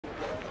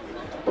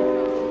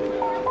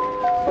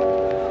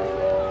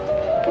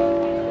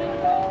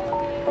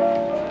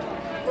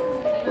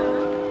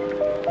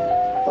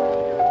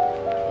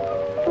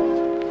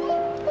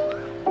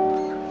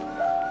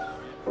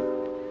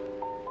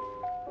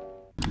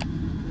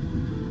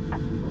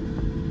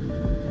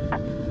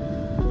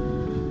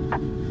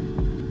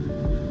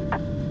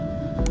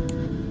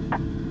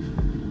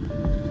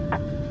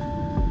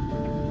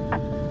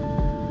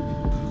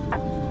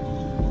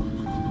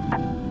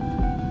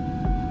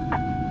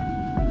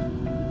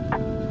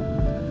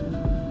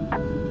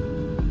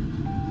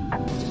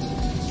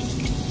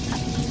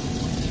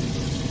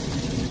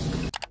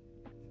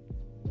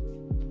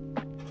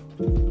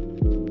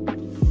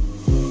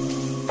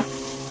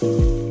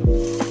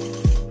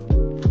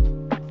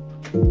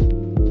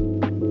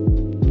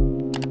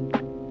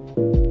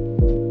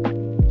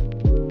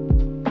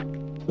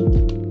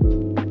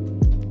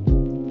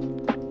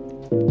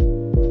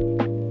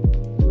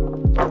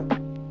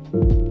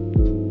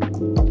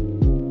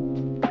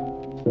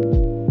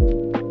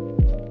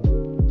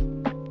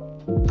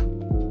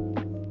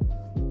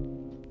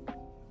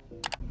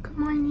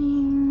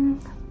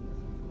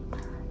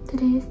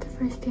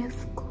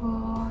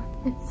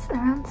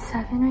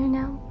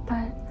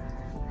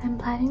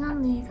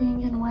I'm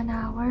leaving in 1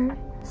 hour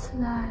so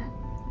that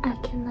I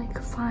can like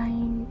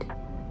find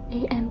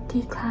a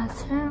empty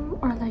classroom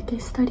or like a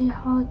study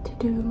hall to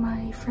do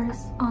my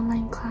first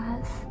online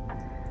class,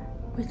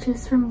 which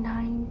is from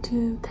 9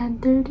 to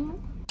 10:30.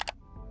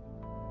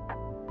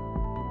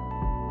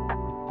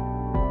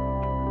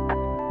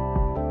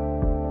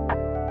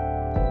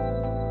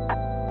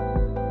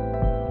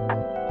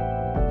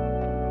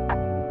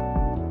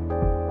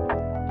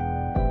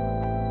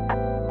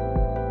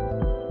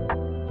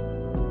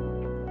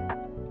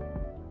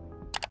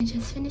 I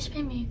just finished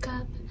my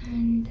makeup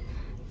and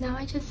now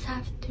I just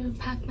have to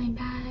pack my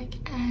bag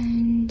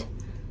and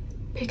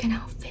pick an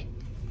outfit.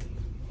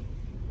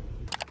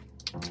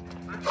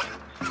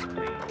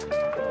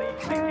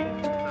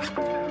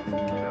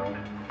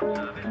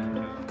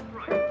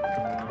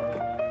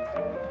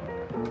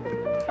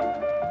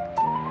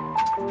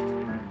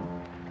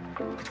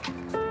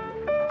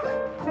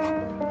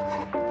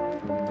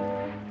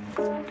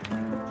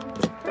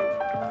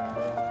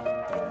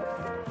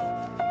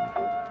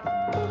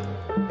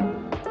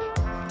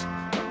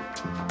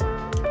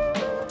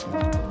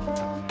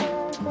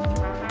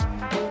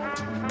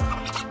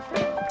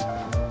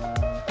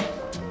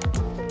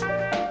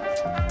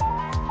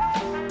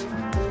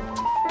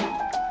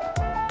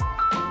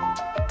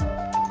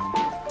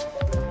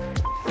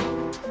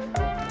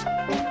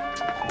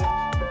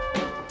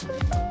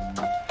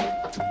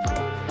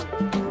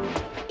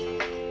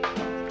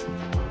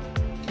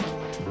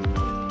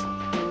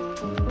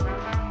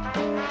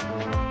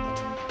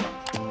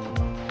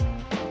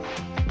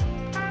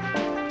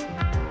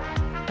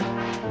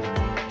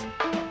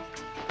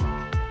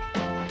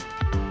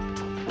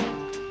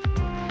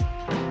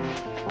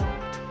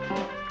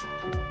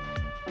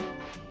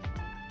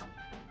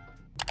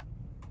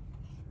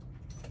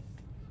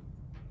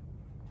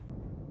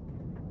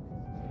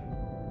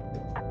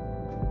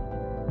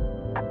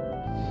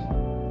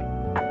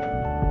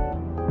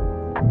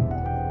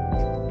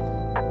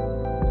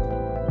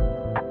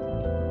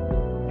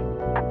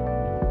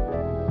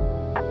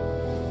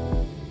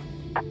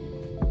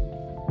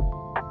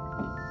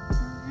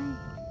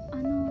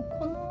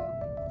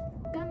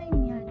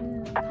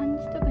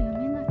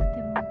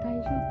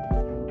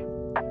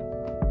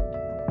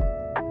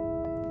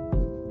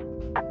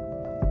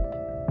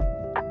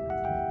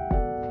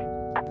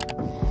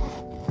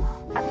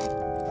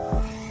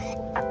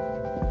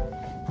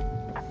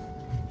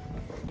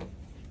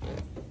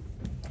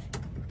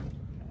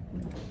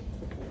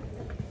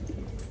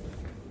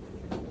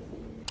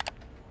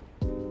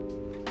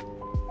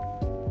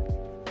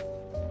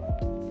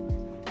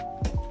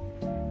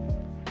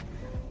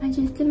 I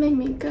just did my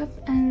makeup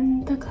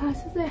and the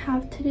classes I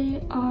have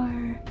today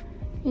are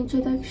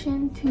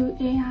Introduction to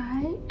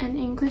AI and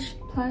English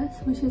Plus,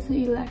 which is an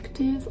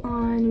elective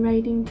on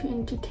writing to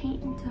entertain.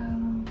 So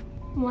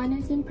one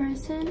is in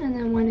person and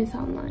then one is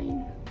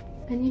online.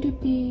 I need to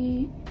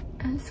be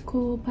at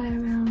school by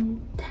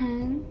around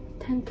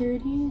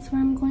 10:30 is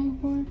where I'm going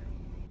for.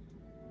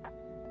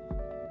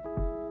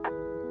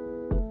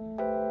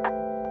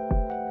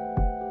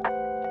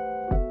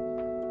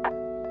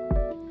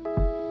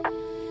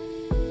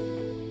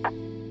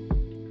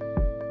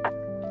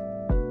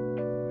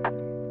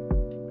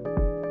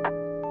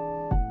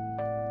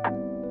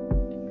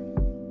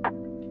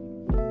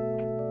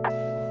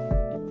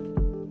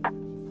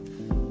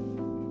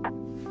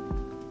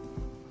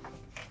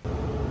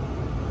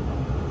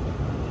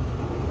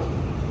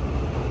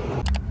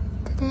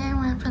 Today I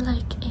went for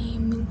like a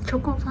mint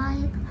chocolate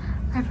vibe.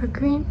 I have a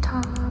green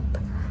top,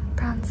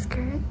 brown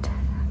skirt,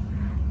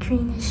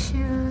 greenish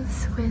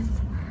shoes with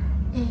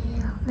a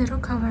little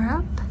cover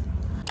up.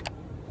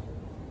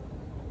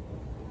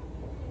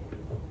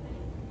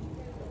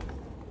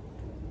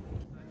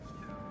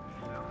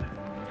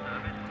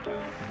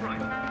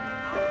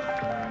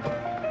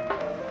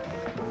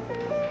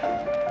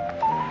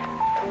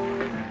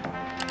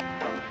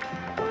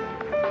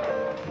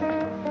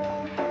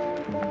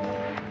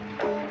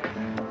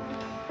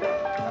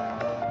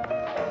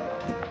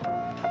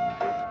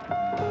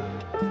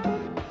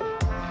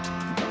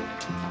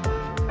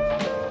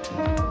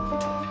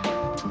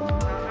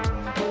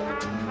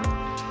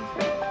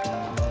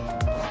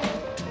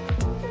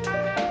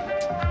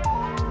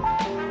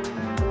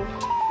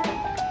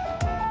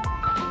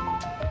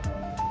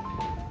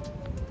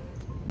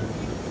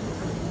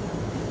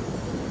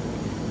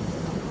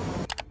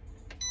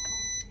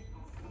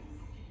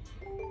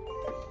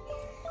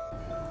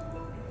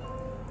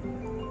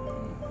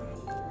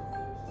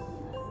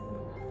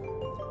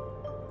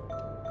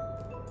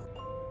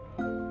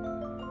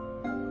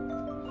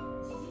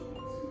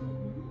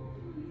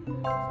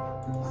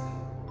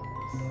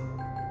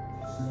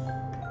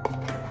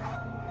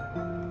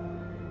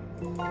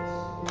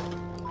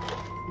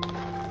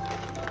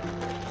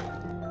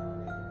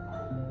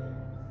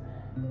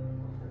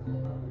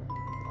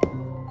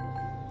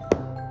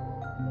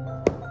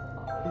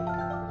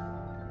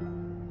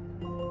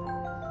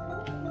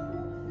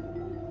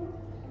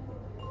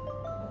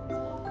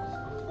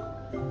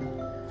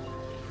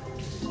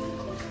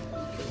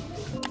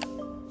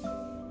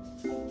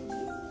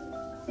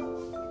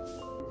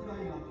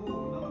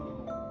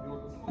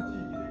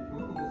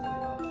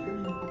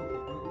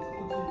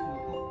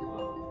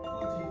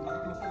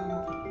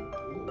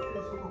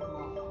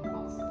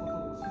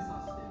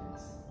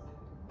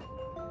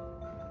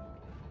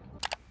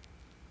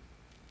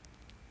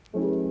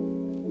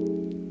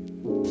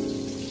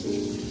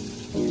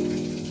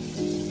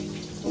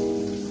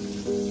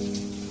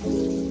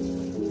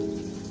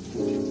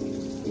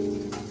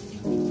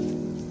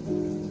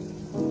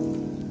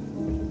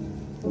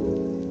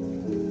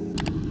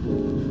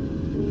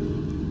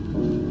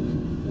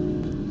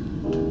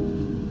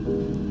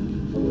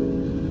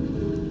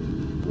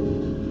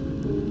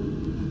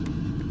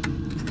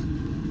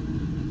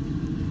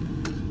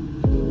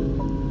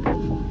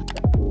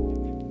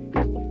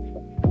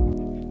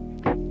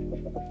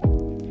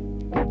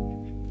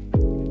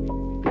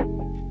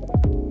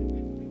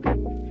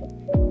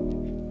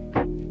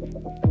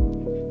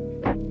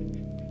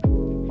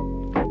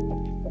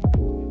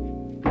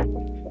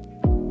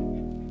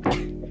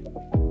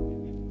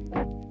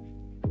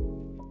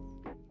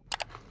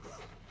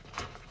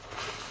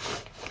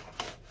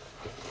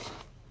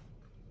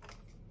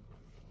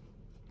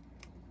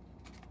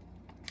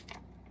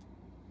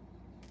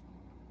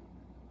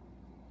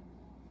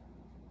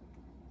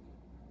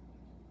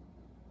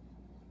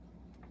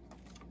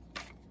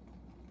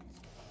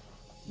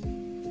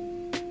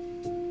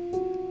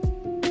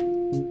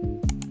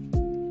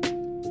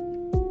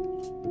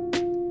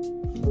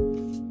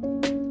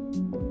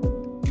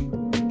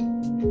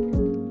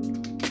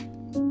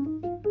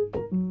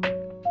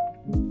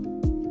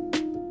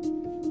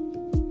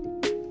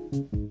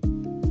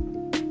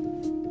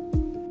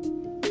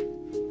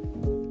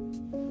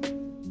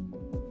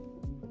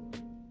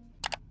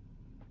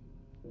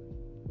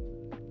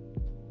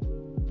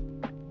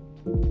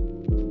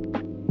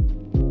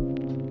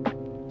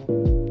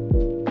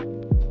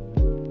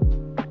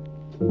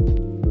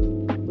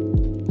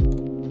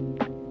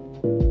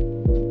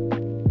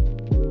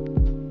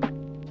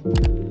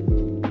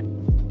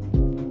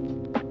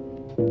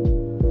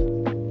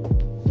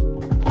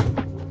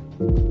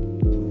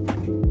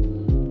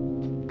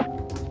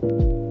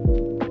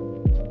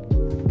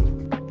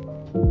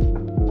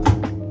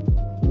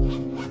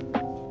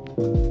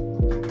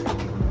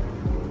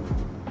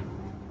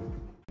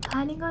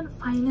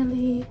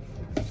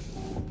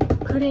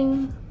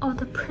 putting all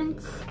the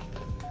prints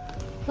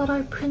that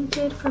I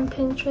printed from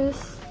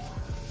Pinterest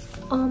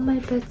on my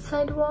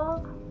bedside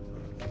wall.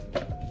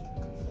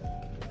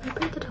 I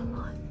printed a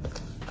lot.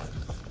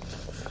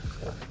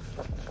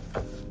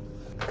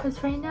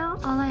 Because right now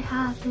all I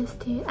have is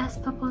the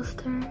Espa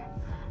poster,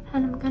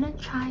 and I'm gonna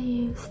try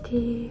use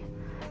the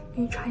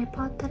new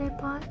tripod that I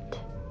bought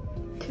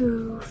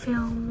to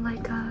film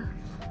like a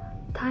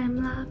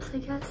time lapse, I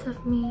guess,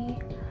 of me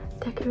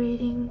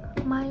decorating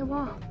my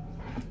wall.